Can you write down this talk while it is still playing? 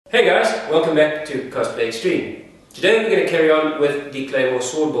Hey guys, welcome back to Cosplay Extreme. Today we're going to carry on with the Claymore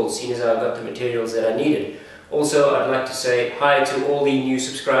Sword Build, seeing as I've got the materials that I needed. Also, I'd like to say hi to all the new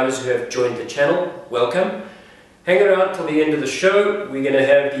subscribers who have joined the channel. Welcome. Hang around till the end of the show. We're going to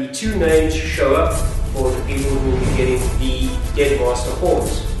have the two names show up for the people who will be getting the Dead Master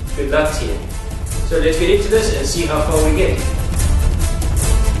horns. Good luck to you. So let's get into this and see how far we get.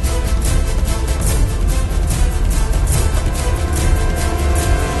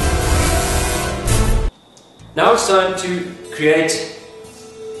 Now it's time to create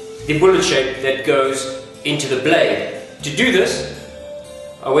the bullet shape that goes into the blade. To do this,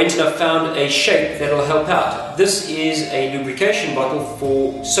 I went and I found a shape that will help out. This is a lubrication bottle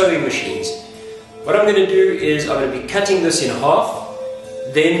for sewing machines. What I'm going to do is I'm going to be cutting this in half,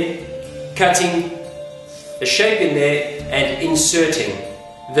 then cutting a shape in there and inserting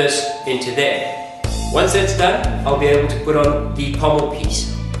this into there. Once that's done, I'll be able to put on the pommel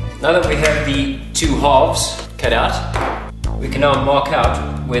piece. Now that we have the two halves cut out, we can now mark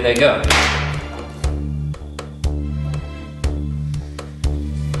out where they go.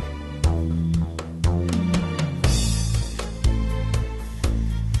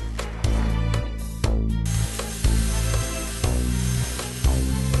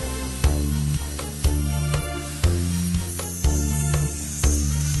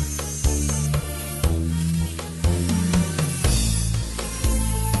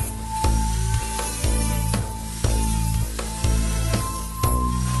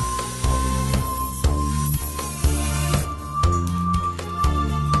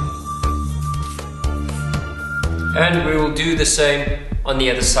 And we will do the same on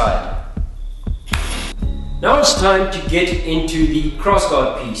the other side. Now it's time to get into the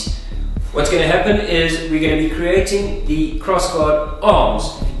crossguard piece. What's going to happen is we're going to be creating the crossguard arms,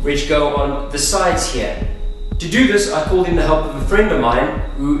 which go on the sides here. To do this, I called in the help of a friend of mine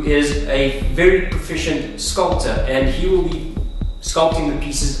who is a very proficient sculptor, and he will be sculpting the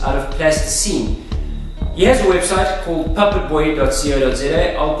pieces out of plasticine. He has a website called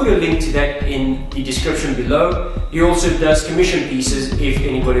puppetboy.co.za. I'll put a link to that in the description below. He also does commission pieces if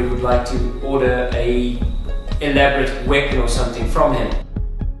anybody would like to order an elaborate weapon or something from him.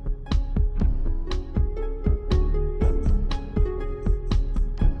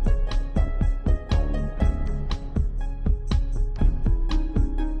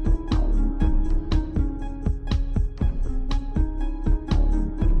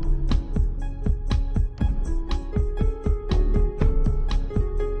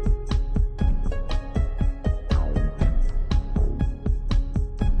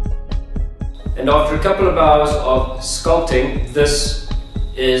 And after a couple of hours of sculpting, this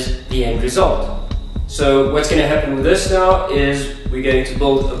is the end result. So what's going to happen with this now is we're going to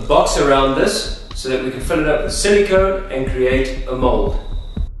build a box around this so that we can fill it up with silicone and create a mold.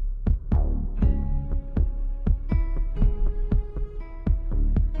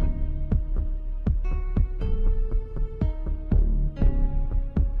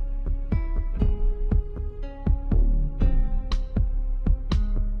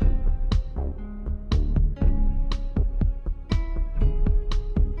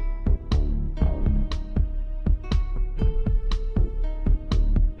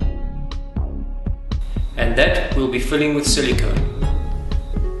 And that we'll be filling with silicone.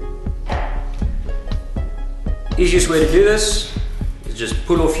 Easiest way to do this is just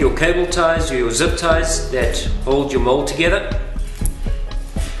pull off your cable ties or your zip ties that hold your mold together.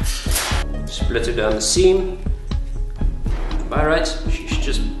 Split it down the seam. By rights, she should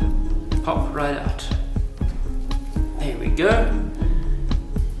just pop right out. There we go.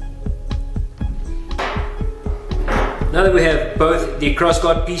 Now that we have both the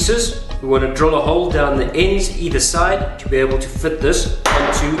crossguard pieces, we want to drill a hole down the ends either side to be able to fit this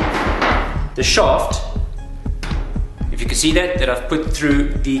onto the shaft. If you can see that I've put through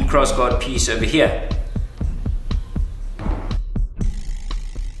the crossguard piece over here.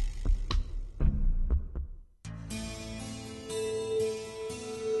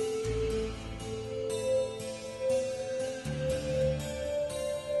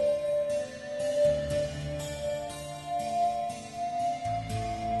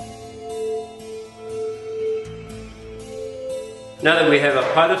 Now that we have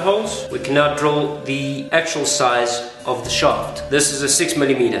our pilot holes, we can now drill the actual size of the shaft. This is a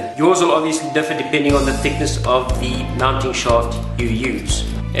 6mm. Yours will obviously differ depending on the thickness of the mounting shaft you use.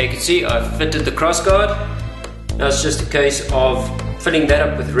 As you can see, I've fitted the crossguard. Now it's just a case of filling that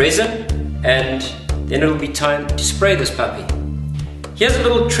up with resin, and then it'll be time to spray this puppy. Here's a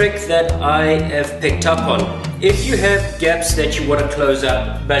little trick that I have picked up on. If you have gaps that you want to close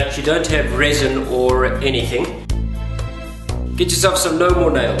up, but you don't have resin or anything, get yourself some no more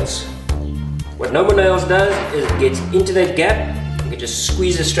nails. What no more nails does is it gets into that gap. You can just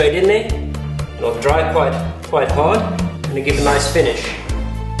squeeze it straight in there. It'll dry quite hard and it'll give a nice finish.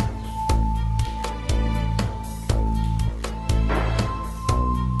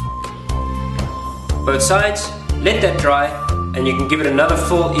 Both sides, let that dry, and you can give it another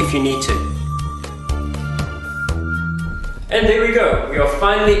fill if you need to. And there we go, we are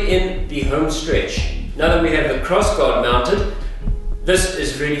finally in the home stretch. Now that we have the crossguard mounted, this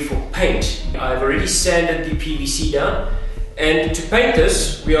is ready for paint. I've already sanded the PVC down, and to paint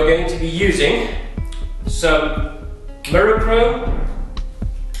this we are going to be using some mirror chrome,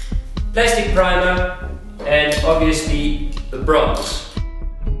 plastic primer, and obviously the bronze.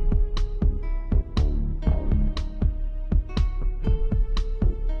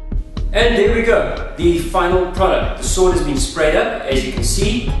 And there we go, the final product. The sword has been sprayed up, as you can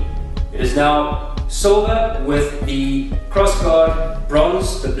see. It is now silver with the crossguard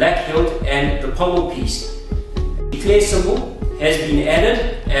bronze, the black hilt, and the pommel piece. The clear symbol has been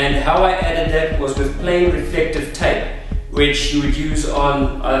added, and how I added that was with plain reflective tape, which you would use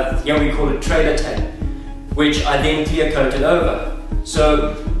on, here we call it trailer tape, which I then clear coated over.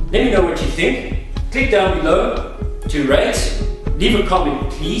 So let me know what you think. Click down below to rate, leave a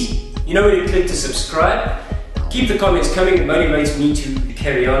comment please. You know where to click to subscribe. Keep the comments coming, it motivates me to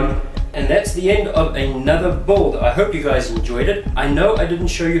carry on. And that's the end of another build. I hope you guys enjoyed it. I know I didn't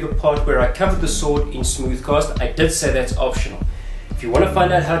show you the part where I covered the sword in Smooth Cast. I did say that's optional. If you want to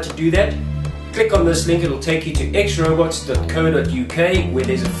find out how to do that, click on this link. It'll take you to xrobots.co.uk where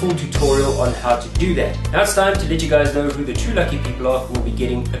there's a full tutorial on how to do that. Now it's time to let you guys know who the two lucky people are who will be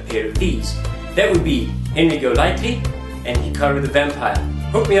getting a pair of these. That would be Henry Golightly and Hikaru the Vampire.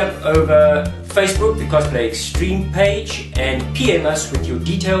 Hook me up over Facebook, the Cosplay Extreme page, and PM us with your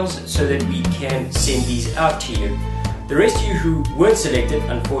details so that we can send these out to you. The rest of you who weren't selected,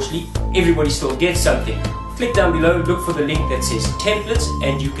 unfortunately, everybody still gets something. Click down below, look for the link that says templates,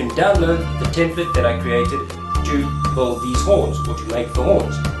 and you can download the template that I created to build these horns, or to make the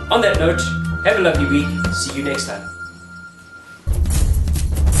horns. On that note, have a lovely week, see you next time.